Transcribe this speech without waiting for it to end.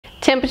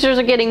temperatures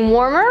are getting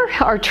warmer,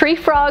 our tree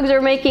frogs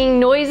are making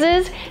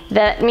noises,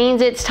 that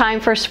means it's time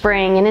for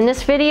spring. And in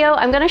this video,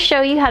 I'm going to show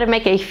you how to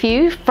make a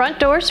few front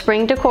door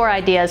spring decor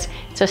ideas,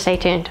 so stay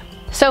tuned.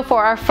 So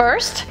for our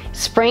first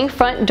spring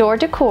front door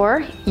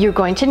decor, you're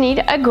going to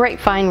need a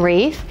grapevine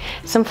wreath,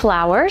 some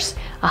flowers,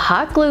 a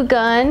hot glue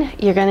gun,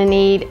 you're going to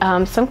need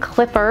some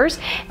clippers,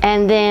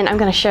 and then I'm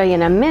going to show you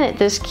in a minute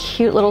this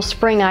cute little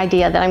spring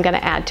idea that I'm going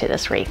to add to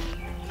this wreath.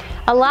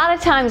 A lot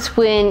of times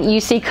when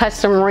you see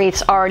custom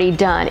wreaths already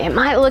done, it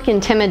might look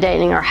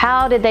intimidating, or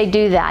how did they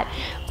do that?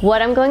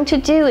 What I'm going to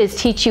do is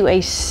teach you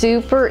a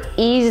super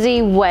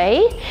easy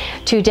way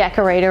to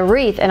decorate a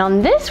wreath. And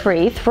on this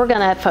wreath, we're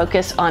going to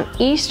focus on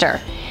Easter.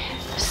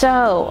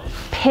 So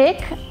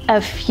pick a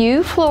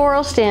few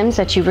floral stems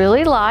that you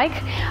really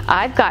like.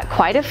 I've got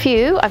quite a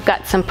few. I've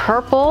got some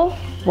purple,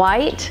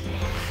 white,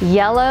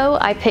 yellow.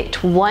 I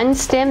picked one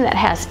stem that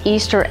has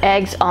Easter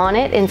eggs on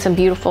it and some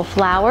beautiful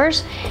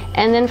flowers.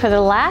 And then for the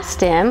last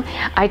stem,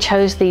 I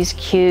chose these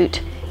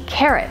cute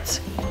carrots.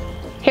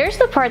 Here's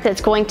the part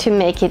that's going to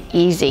make it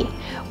easy.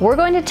 We're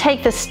going to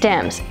take the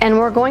stems and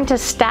we're going to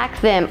stack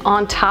them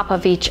on top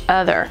of each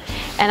other.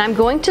 And I'm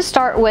going to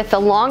start with the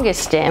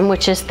longest stem,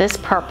 which is this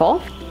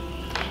purple.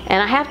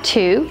 And I have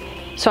two,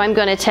 so I'm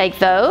going to take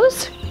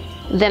those.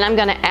 Then I'm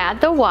going to add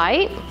the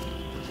white.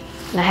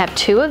 And I have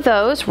two of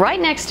those right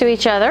next to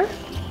each other.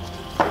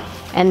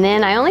 And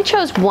then I only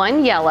chose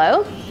one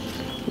yellow.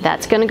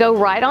 That's going to go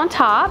right on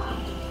top.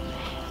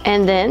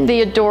 And then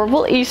the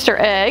adorable Easter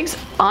eggs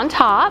on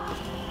top.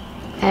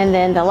 And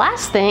then the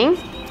last thing,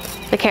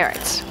 the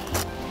carrots.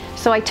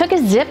 So I took a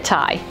zip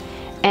tie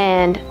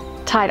and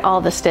tied all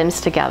the stems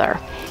together.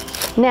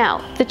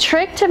 Now, the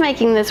trick to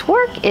making this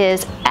work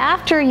is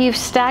after you've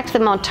stacked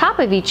them on top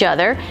of each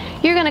other,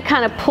 you're going to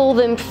kind of pull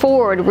them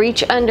forward,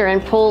 reach under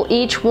and pull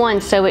each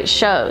one so it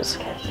shows.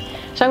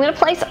 So I'm going to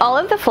place all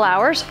of the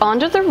flowers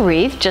onto the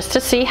wreath just to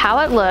see how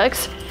it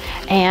looks,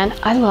 and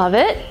I love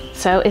it.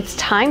 So it's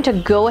time to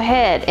go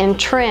ahead and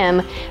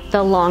trim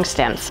the long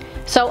stems.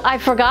 So I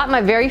forgot my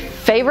very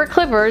favorite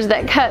clippers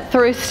that cut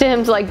through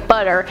stems like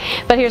butter,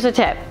 but here's a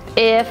tip.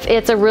 If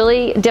it's a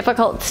really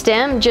difficult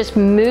stem, just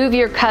move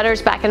your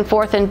cutters back and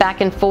forth and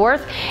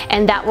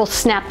that will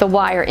snap the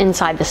wire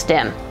inside the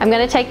stem. I'm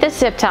going to take this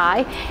zip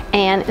tie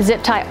and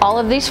zip tie all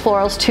of these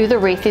florals to the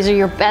wreath. These are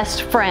your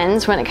best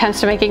friends when it comes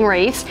to making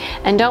wreaths.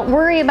 And don't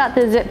worry about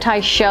the zip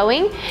tie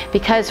showing,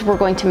 because we're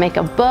going to make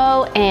a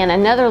bow and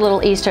another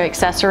little Easter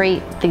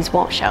accessory. These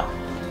won't show.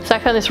 So I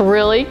found this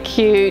really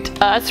cute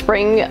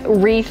spring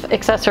wreath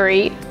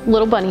accessory,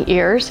 little bunny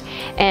ears,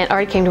 and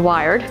already came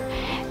wired.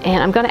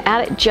 And I'm going to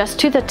add it just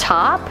to the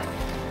top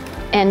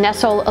and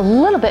nestle a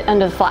little bit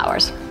under the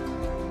flowers.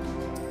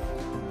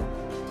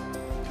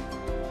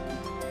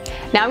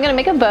 Now I'm going to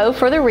make a bow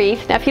for the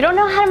wreath. Now if you don't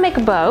know how to make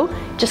a bow,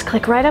 just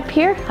click right up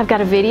here. I've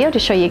got a video to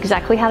show you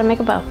exactly how to make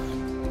a bow.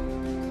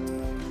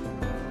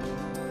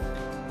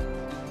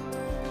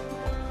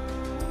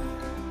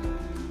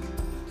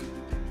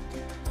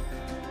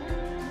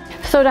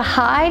 So to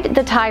hide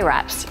the tie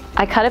wraps,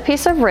 I cut a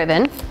piece of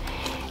ribbon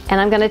and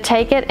I'm going to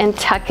take it and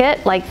tuck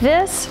it like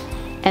this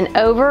and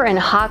over and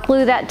hot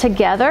glue that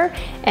together,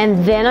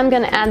 and then I'm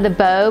going to add the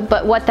bow.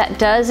 But what that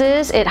does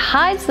is it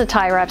hides the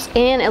tie wraps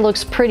and it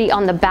looks pretty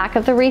on the back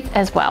of the wreath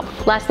as well.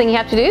 Last thing you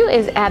have to do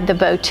is add the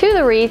bow to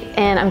the wreath,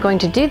 and I'm going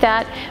to do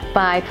that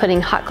by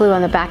putting hot glue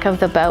on the back of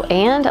the bow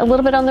and a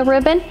little bit on the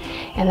ribbon,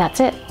 and that's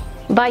it.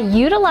 By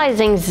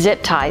utilizing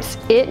zip ties,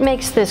 it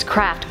makes this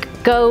craft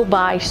go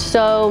by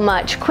so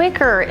much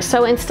quicker.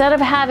 So instead of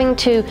having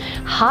to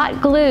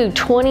hot glue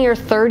 20 or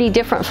 30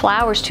 different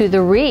flowers to the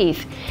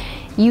wreath,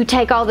 you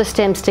take all the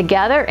stems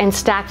together and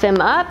stack them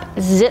up,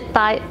 zip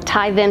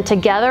tie them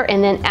together,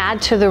 and then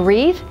add to the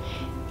wreath.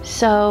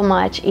 So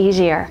much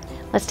easier.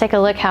 Let's take a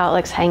look how it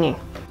looks hanging.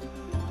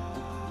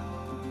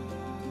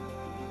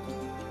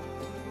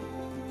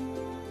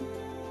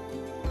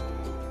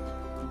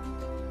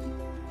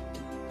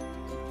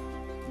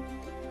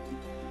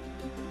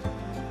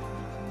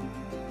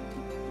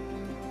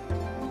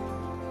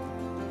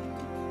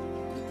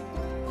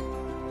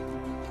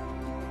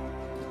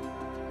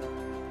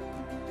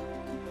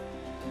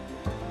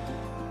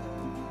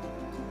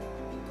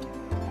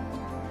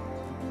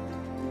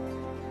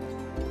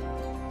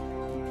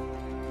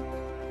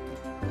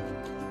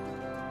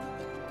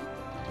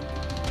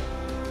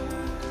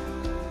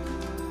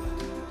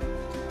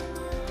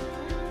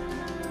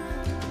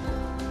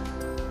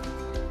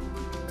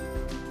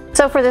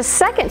 So for the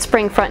second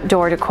spring front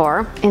door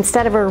decor,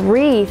 instead of a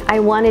wreath,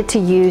 I wanted to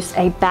use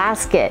a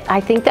basket.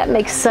 I think that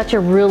makes such a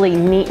really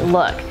neat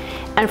look.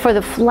 And for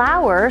the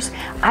flowers,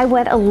 I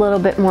went a little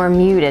bit more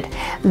muted.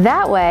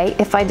 That way,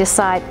 if I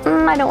decide,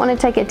 I don't want to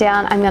take it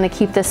down, I'm going to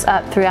keep this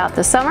up throughout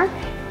the summer,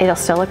 it'll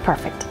still look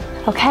perfect.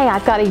 Okay,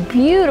 I've got a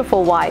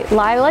beautiful white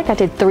lilac. I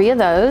did 3 of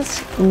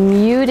those.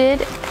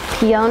 Muted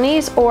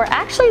peonies, or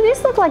actually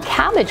these look like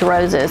cabbage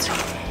roses.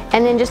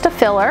 And then just a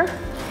filler.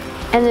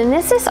 And then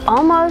this is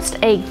almost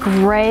a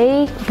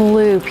gray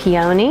blue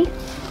peony.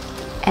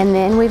 And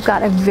then we've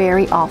got a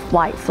very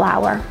off-white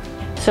flower.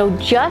 So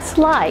just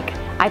like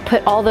I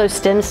put all those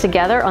stems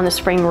together on the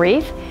spring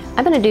wreath.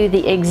 I'm gonna do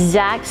the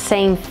exact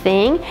same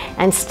thing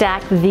and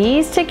stack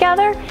these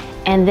together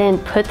and then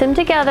put them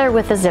together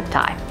with a zip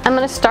tie. I'm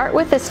gonna start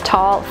with this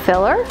tall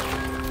filler,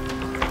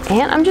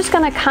 and I'm just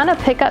gonna kind of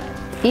pick up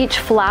each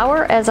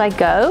flower as I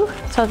go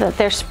so that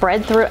they're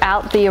spread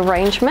throughout the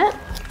arrangement.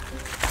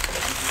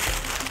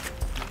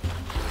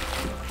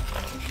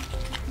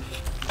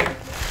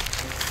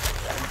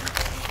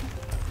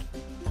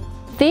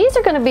 These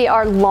are going to be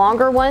our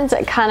longer ones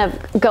that kind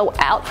of go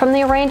out from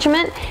the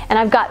arrangement, and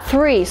I've got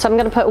 3, so I'm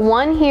going to put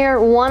one here,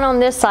 one on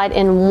this side,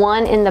 and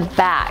one in the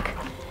back.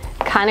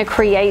 Kind of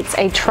creates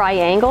a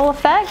triangle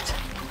effect.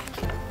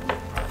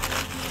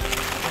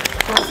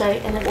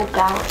 And it will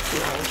balance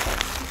the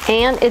arrangement.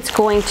 And it's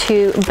going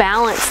to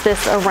balance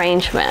this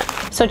arrangement.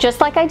 So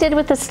just like I did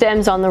with the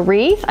stems on the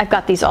wreath, I've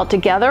got these all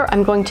together.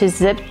 I'm going to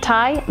zip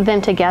tie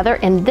them together,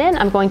 and then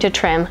I'm going to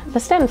trim the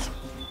stems.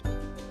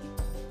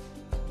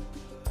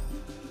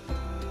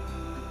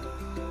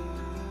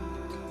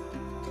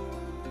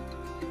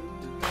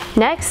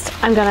 Next,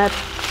 I'm gonna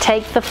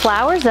take the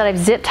flowers that I've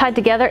zip tied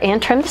together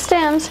and trimmed the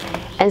stems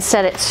and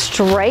set it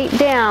straight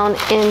down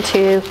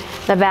into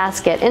the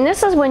basket. And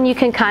this is when you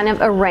can kind of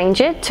arrange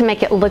it to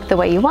make it look the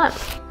way you want.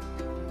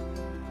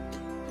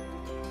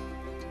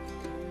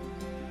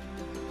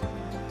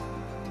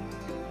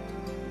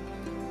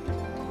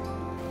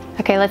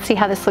 Okay, let's see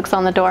how this looks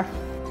on the door.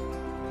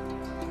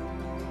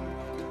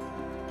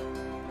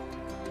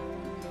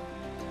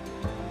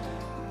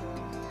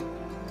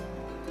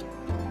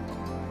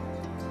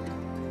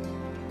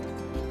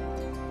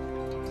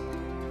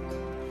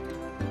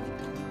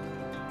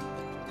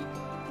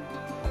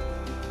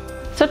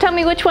 So tell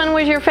me, which one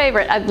was your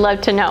favorite? I'd love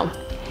to know.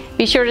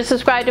 Be sure to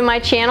subscribe to my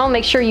channel.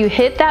 Make sure you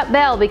hit that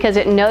bell because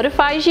it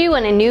notifies you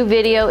when a new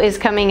video is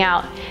coming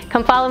out.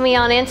 Come follow me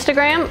on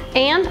Instagram,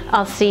 and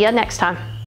I'll see you next time.